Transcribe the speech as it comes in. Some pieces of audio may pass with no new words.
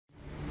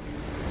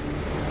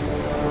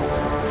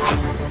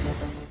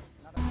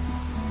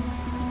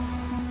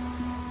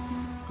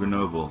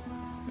Grenoble,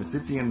 a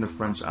city in the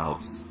French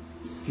Alps.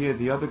 Here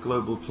the other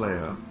global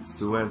player,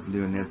 Suez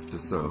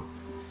Dostal,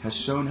 has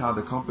shown how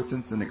the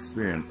competence and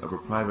experience of a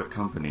private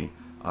company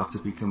are to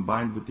be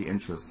combined with the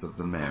interests of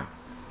the mayor.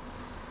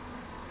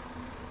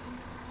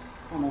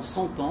 For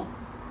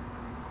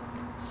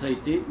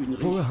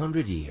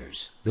 100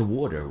 years, the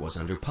water was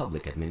under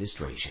public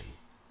administration,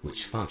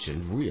 which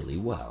functioned really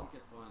well.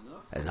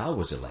 As I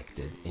was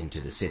elected into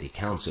the city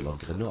council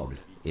of Grenoble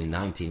in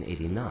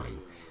 1989,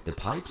 the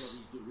pipes,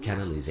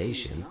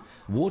 canalization,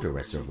 water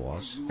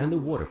reservoirs and the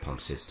water pump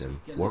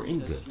system were in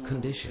good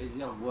condition.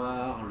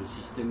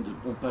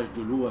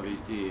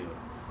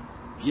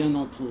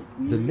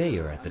 The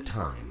mayor at the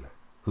time,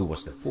 who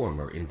was the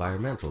former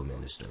environmental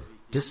minister,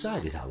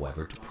 decided,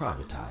 however, to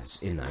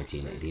privatize in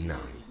 1989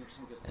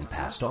 and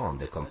passed on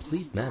the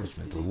complete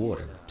management of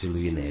water to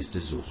Lyonnaise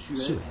des Eaux,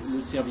 Suez.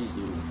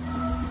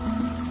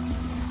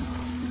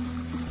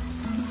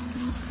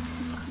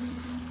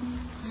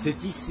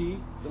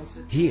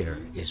 Here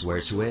is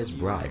where Suez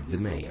bribed the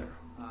mayor,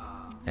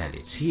 and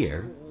it's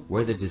here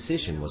where the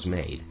decision was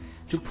made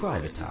to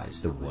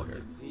privatize the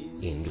water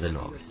in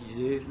Grenoble.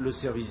 Le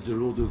service de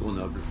l'eau de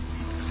Grenoble.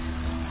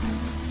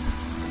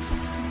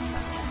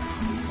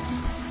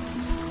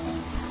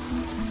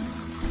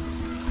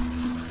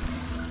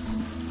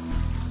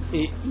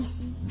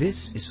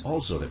 This is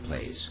also the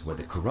place where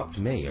the corrupt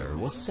mayor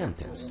was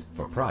sentenced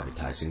for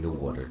privatizing the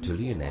water to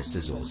Lyonnaise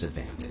des Eaux'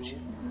 advantage.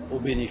 Au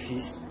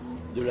bénéfice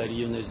de la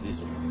Lyonnaise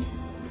des Eaux.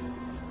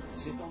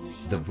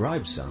 The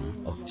bribe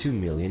sum of 2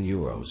 million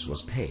euros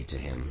was paid to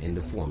him in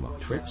the form of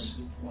trips,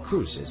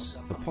 cruises,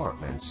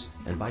 apartments,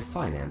 and by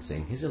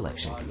financing his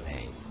election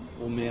campaign.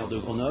 Au maire de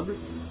Grenoble,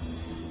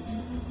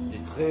 des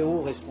très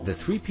hauts responsables. The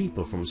 3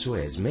 people from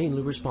Suez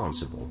mainly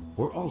responsible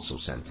were also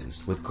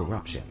sentenced with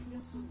corruption,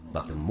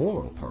 but the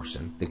moral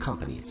person, the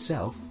company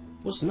itself,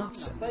 was not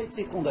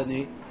sentenced.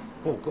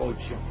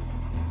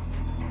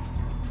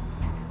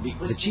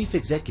 The chief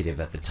executive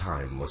at the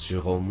time was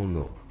Jérôme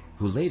Monod,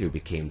 who later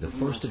became the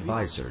first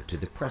advisor to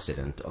the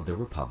President of the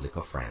Republic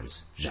of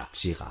France, Jacques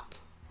Chirac.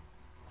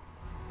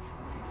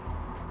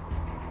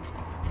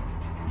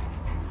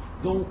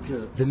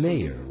 The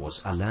mayor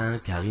was Alain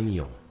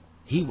Carignon.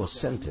 He was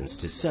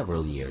sentenced to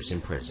several years in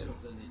prison.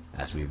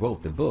 As we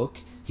wrote the book,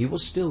 he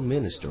was still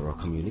Minister of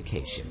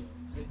Communication.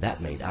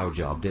 That made our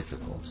job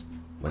difficult.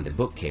 When the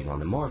book came on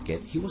the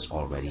market, he was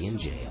already in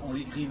jail. On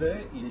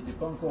l'écrivait, il n'était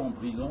pas encore en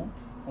prison.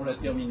 On l'a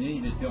terminé,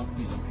 il était en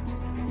prison.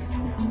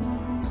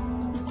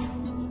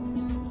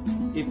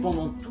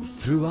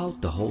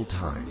 Throughout the whole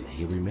time,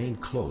 he remained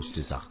close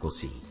to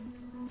Sarkozy.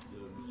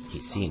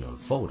 He's seen on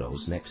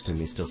photos next to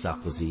Mr.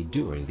 Sarkozy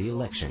during the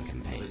election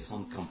campaign.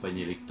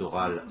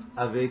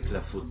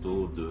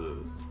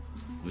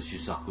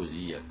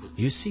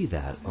 You see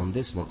that on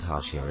this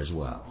montage here as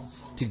well.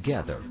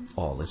 Together,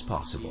 all is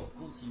possible.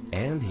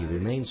 And he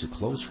remains a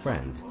close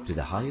friend to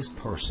the highest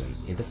person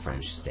in the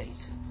French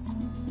state.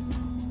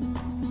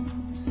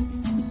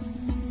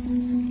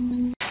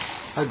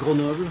 À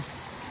Grenoble,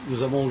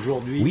 nous avons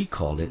aujourd'hui. We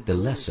call it the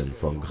lesson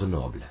from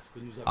Grenoble.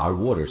 Our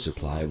water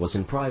supply was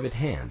in private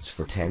hands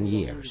for 10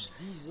 years.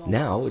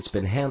 Now it's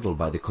been handled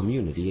by the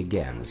community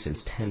again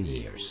since 10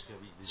 years.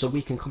 So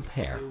we can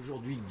compare.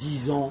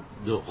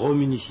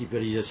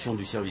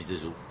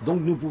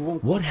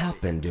 What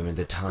happened during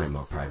the time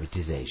of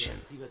privatization?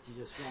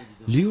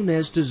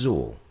 Lyonnaise des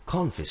Eaux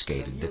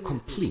confiscated the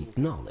complete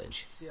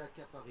knowledge.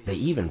 They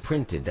even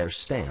printed their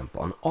stamp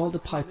on all the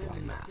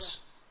pipeline maps.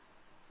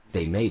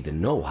 They made the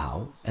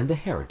know-how and the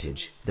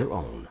heritage their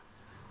own.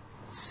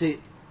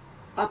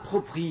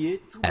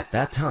 At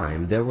that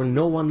time, there were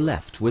no one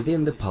left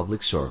within the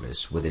public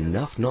service with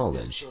enough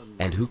knowledge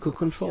and who could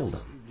control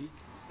them.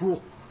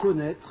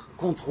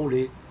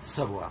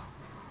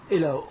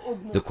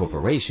 The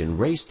corporation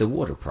raised the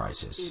water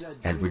prices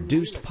and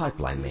reduced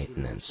pipeline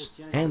maintenance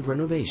and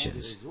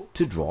renovations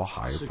to draw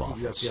higher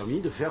profits.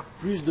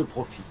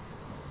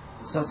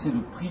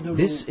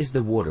 This is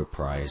the water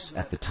price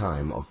at the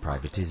time of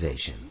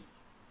privatization.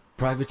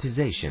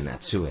 Privatization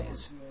at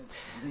Suez.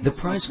 The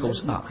price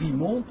goes up.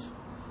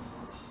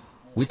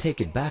 We take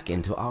it back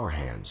into our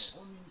hands,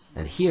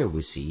 and here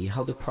we see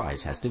how the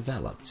price has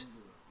developed.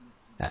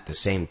 At the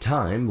same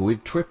time,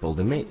 we've tripled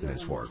the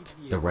maintenance work,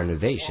 the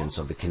renovations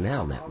of the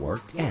canal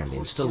network and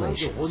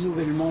installations.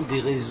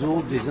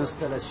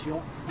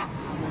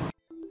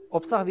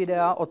 Obsah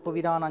videa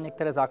odpovídá na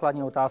některé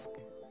základní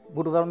otázky.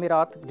 Budu velmi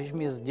rád, když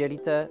mi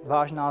sdělíte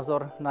váš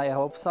názor na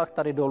jeho obsah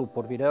tady dolů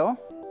pod video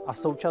a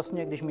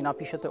současně, když mi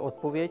napíšete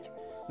odpověď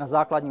na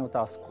základní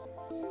otázku.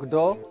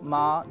 Kdo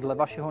má dle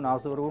vašeho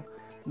názoru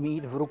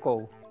mít v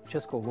rukou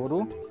českou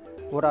vodu,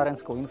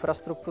 vodárenskou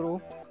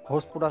infrastrukturu,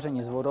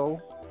 hospodaření s vodou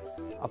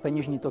a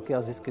peněžní toky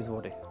a zisky z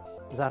vody?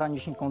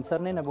 Zahraniční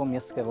koncerny nebo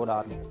městské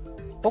vodárny?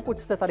 Pokud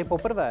jste tady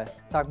poprvé,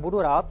 tak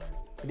budu rád,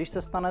 když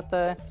se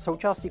stanete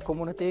součástí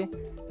komunity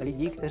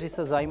lidí, kteří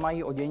se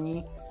zajímají o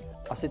dění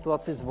a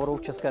situaci s vodou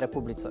v České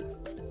republice.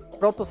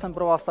 Proto jsem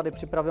pro vás tady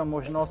připravil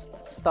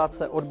možnost stát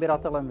se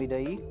odběratelem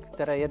videí,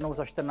 které jednou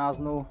za 14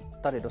 dnů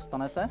tady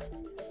dostanete.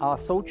 A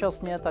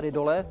současně tady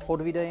dole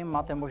pod videem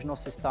máte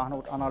možnost si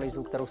stáhnout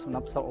analýzu, kterou jsem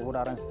napsal o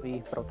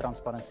vodárenství pro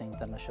Transparency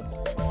International.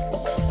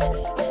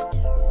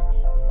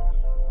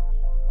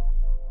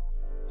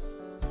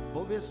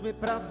 Pověz mi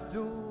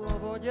pravdu o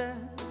vodě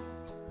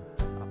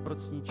a proč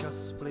s ní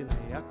čas plyne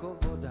jako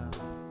voda.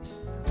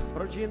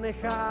 Proč ji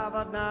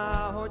nechávat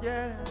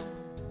náhodě,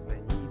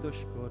 není to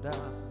škoda.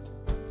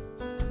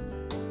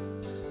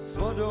 S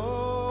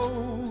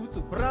vodou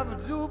tu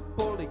pravdu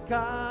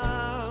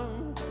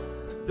polikám,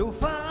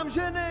 doufám,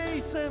 že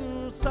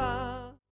nejsem sám.